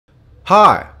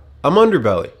Hi, I'm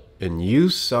Underbelly, and you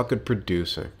suck at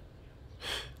producing.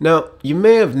 Now, you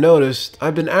may have noticed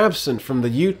I've been absent from the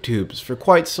YouTubes for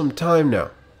quite some time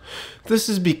now. This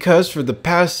is because for the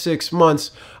past 6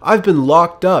 months, I've been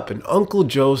locked up in Uncle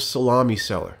Joe's salami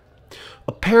cellar.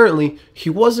 Apparently, he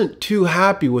wasn't too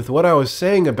happy with what I was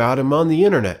saying about him on the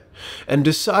internet, and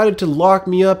decided to lock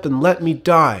me up and let me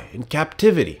die in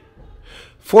captivity.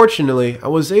 Fortunately, I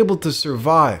was able to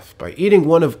survive by eating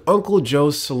one of Uncle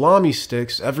Joe's salami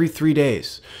sticks every 3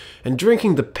 days, and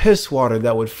drinking the piss water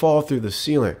that would fall through the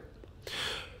ceiling.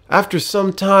 After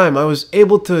some time, I was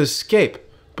able to escape,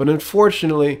 but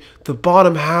unfortunately, the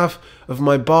bottom half of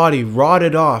my body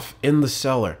rotted off in the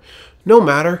cellar. No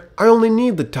matter, I only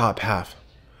need the top half.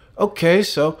 Okay,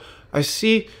 so I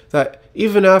see that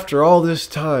even after all this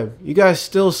time, you guys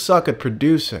still suck at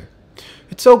producing.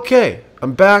 It's okay,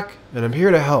 I'm back and I'm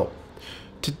here to help.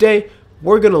 Today,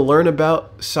 we're going to learn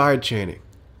about sidechaining.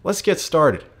 Let's get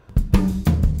started.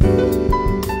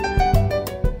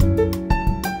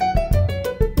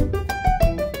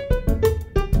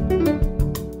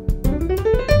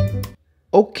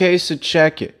 Okay, so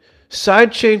check it.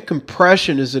 Sidechain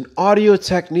compression is an audio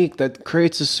technique that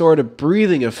creates a sort of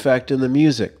breathing effect in the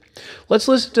music. Let's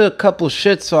listen to a couple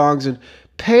shit songs and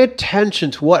pay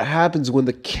attention to what happens when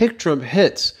the kick drum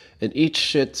hits in each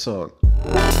shit song.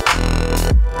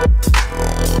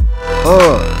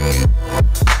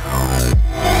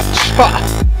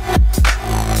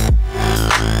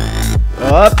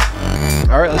 Up.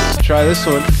 Alright, let's try this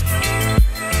one.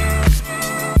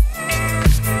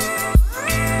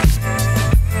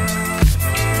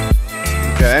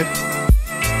 Okay.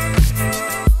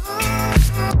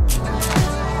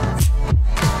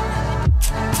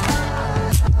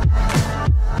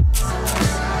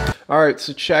 Alright,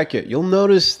 so check it. You'll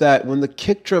notice that when the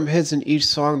kick drum hits in each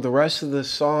song, the rest of the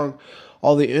song,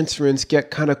 all the instruments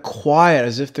get kind of quiet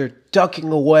as if they're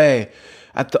ducking away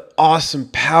at the awesome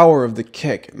power of the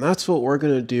kick. And that's what we're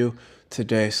going to do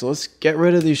today. So let's get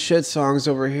rid of these shit songs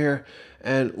over here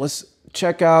and let's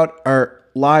check out our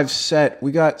live set.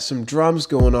 We got some drums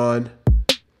going on.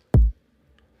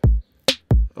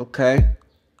 Okay.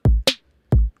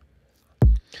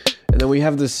 And then we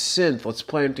have the synth. Let's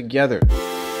play them together.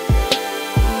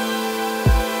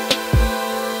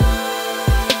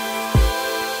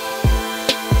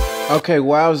 Okay,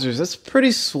 wowzers, that's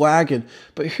pretty swaggin',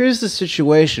 but here's the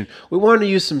situation. We want to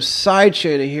use some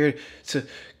sidechain in here to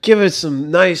give it some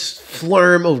nice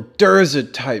flurm of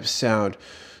Durza type sound.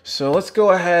 So let's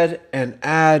go ahead and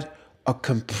add a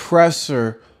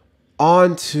compressor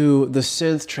onto the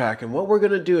synth track. And what we're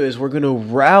going to do is we're going to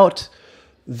route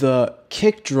the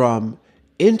kick drum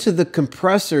into the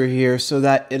compressor here so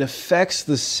that it affects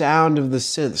the sound of the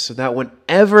synth. So that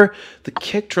whenever the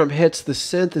kick drum hits, the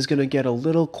synth is going to get a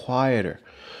little quieter.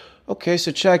 Okay,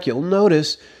 so check. You'll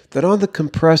notice that on the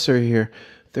compressor here,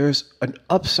 there's an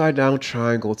upside down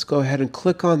triangle. Let's go ahead and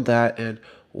click on that and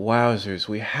wowzers,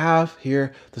 we have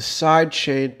here the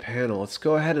sidechain panel. Let's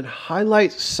go ahead and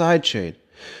highlight sidechain.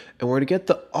 And we're going to get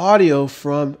the audio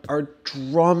from our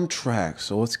drum track.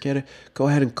 So let's get it. Go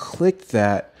ahead and click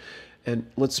that. And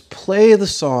let's play the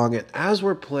song. And as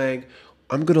we're playing,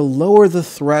 I'm going to lower the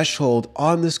threshold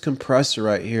on this compressor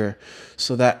right here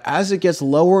so that as it gets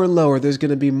lower and lower, there's going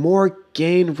to be more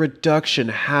gain reduction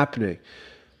happening.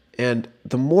 And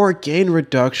the more gain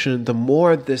reduction, the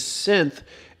more this synth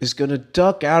is going to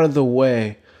duck out of the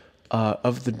way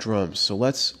of the drums. So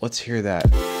let's hear that.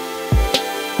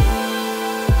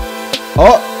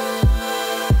 Oh!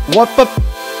 What the?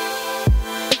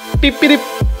 Beep, beep, beep.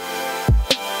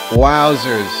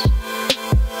 Wowzers.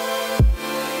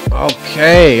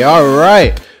 Okay,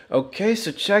 alright. Okay,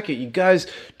 so check it. You guys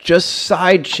just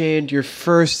sidechained your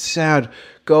first sound.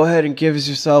 Go ahead and give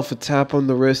yourself a tap on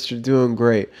the wrist. You're doing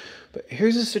great. But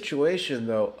here's the situation,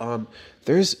 though.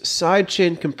 There's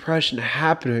sidechain compression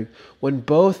happening when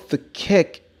both the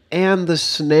kick and the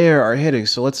snare are hitting.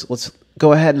 So let's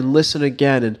go ahead and listen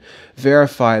again and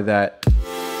verify that.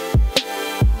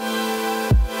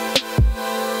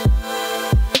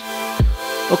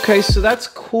 Okay, so that's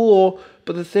cool,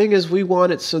 but the thing is we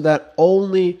want it so that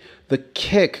only the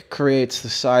kick creates the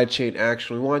sidechain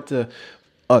action. We want to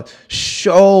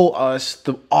show us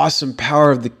the awesome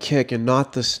power of the kick and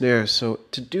not the snare. So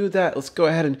to do that, let's go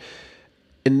ahead and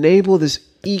enable this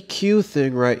EQ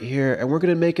thing right here, and we're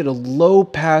going to make it a low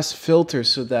pass filter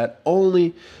so that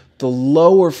only the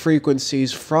lower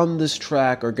frequencies from this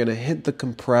track are going to hit the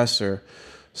compressor,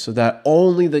 so that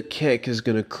only the kick is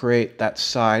going to create that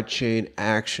sidechain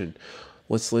action.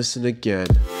 Let's listen again.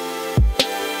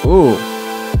 Ooh.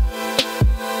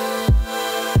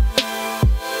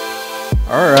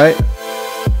 All right.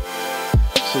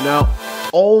 So now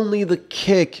only the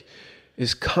kick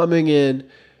is coming in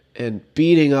and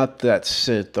beating up that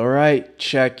synth, all right?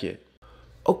 Check it.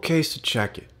 Okay, so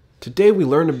check it. Today we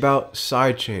learned about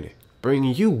sidechaining,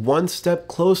 bringing you one step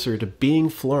closer to being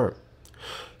Flurm.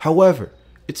 However,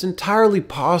 it's entirely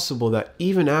possible that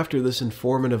even after this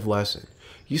informative lesson,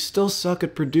 you still suck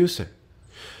at producing.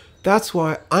 That's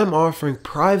why I'm offering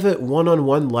private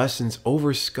one-on-one lessons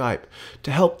over Skype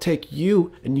to help take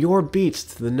you and your beats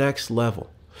to the next level.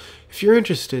 If you're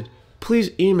interested,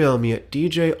 please email me at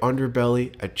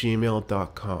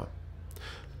djunderbelly@gmail.com.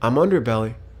 I'm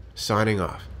Underbelly, signing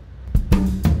off.